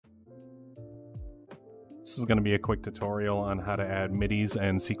This is going to be a quick tutorial on how to add MIDIs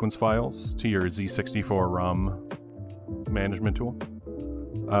and sequence files to your z64 ROM management tool.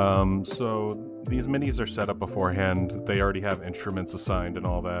 So these MIDIs are set up beforehand. They already have instruments assigned and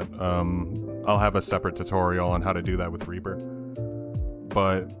all that. I'll have a separate tutorial on how to do that with Reaper.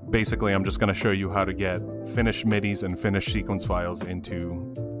 But basically I'm just going to show you how to get finished MIDIs and finished sequence files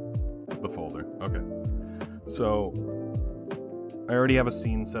into the folder. Okay. So I already have a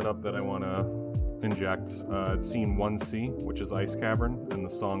scene set up that I want to inject. It's scene 1C, which is Ice Cavern, and the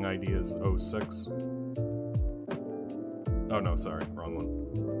song ID is 06. Oh no, sorry, wrong one.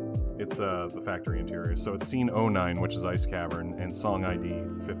 It's the factory interior. So it's scene 09, which is Ice Cavern, and song ID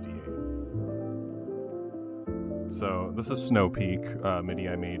 58. So this is Snow Peak MIDI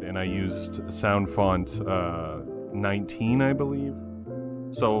I made, and I used sound font 19, I believe.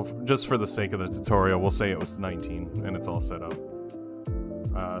 So just for the sake of the tutorial, we'll say it was 19, and it's all set up.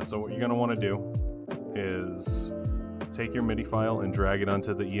 So what you're going to want to do is take your MIDI file and drag it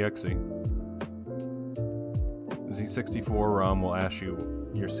onto the exe. Z64 ROM will ask you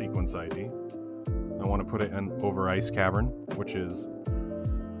your sequence ID. I want to put it in over Ice Cavern, which is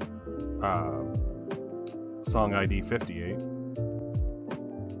song ID 58.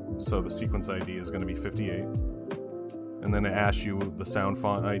 So the sequence ID is going to be 58. And then it asks you the sound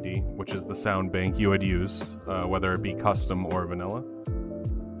font ID, which is the sound bank you had used, whether it be custom or vanilla.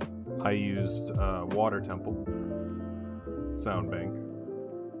 I used Water Temple sound bank,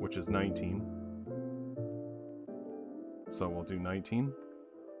 which is 19. So we'll do 19.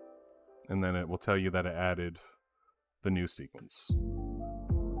 And then it will tell you that it added the new sequence.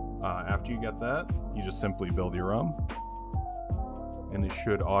 After you get that, you just simply build your ROM. And it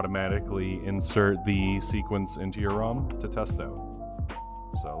should automatically insert the sequence into your ROM to test out.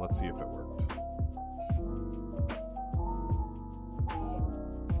 So let's see if it worked.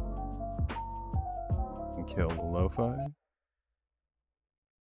 Kill the lo-fi.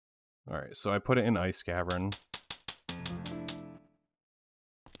 Alright, so I put it in Ice Cavern.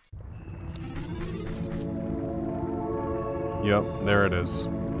 Yep, there it is.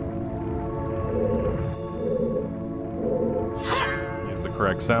 Use the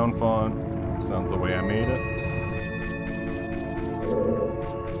correct sound font. Sounds the way I made it.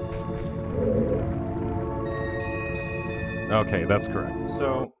 Okay, that's correct.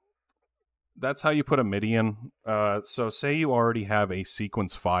 So that's how you put a MIDI in. So say you already have a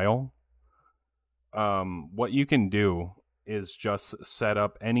sequence file. What you can do is just set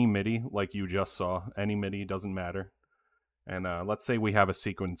up any MIDI like you just saw. Any MIDI, doesn't matter. And let's say we have a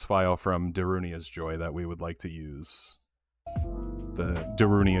sequence file from Darunia's Joy that we would like to use. The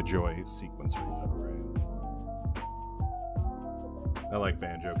Darunia Joy sequence repo, right? I like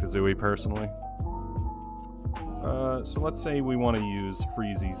Banjo-Kazooie personally. So let's say we want to use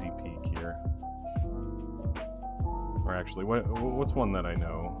Freeze Easy Peak here. Or actually, what's one that I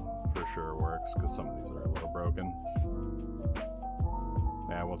know for sure works, because some of these are a little broken.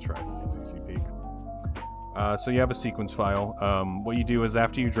 Yeah, we'll try Freeze Easy Peak. So you have a sequence file. What you do is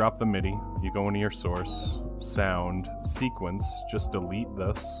after you drop the MIDI, you go into your source, sound, sequence, just delete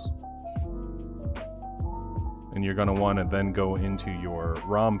this. And you're going to want to then go into your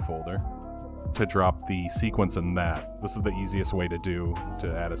ROM folder to drop the sequence in that. This is the easiest way to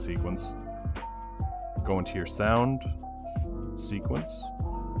add a sequence. Go into your sound, sequence.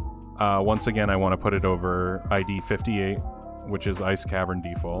 Once again, I want to put it over ID 58, which is Ice Cavern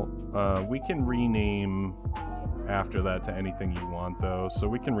default. We can rename after that to anything you want though, so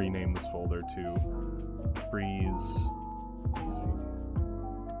we can rename this folder to Freeze Easy.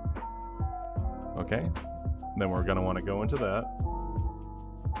 Okay, then we're going to want to go into that.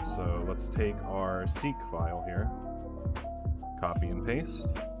 So let's take our seek file here, copy and paste.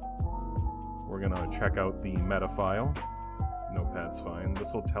 We're going to check out the meta file. Notepad's fine.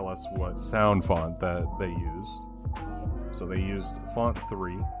 This will tell us what sound font that they used. So they used font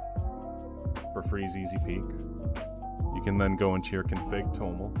 3 for Freeze Easy Peak. You can then go into your config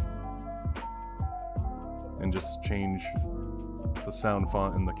toml and just change the sound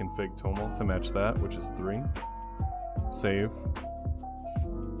font in the config toml to match that, which is 3. Save.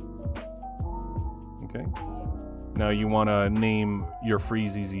 Okay. Now you want to name your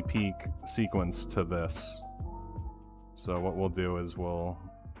Freeze Easy Peak sequence to this. So what we'll do is we'll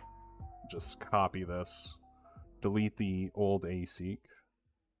just copy this, delete the old aseek,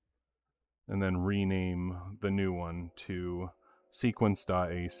 and then rename the new one to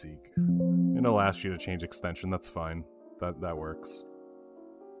sequence.aseek. And it'll ask you to change extension, that's fine. That works.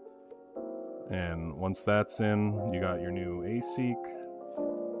 And once that's in, you got your new aseek.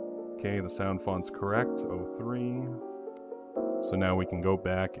 Okay, the sound font's correct, 03. So now we can go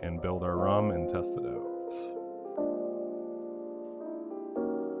back and build our ROM and test it out.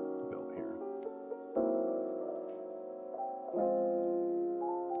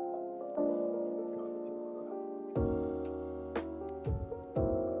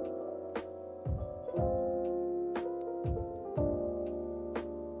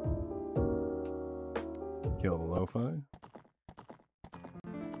 Kill the lo-fi.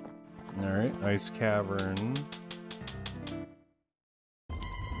 Alright, Ice Cavern.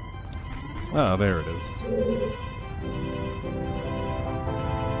 Oh, there it is.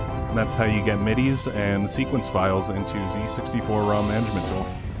 And that's how you get MIDIs and sequence files into Z64 ROM management tool.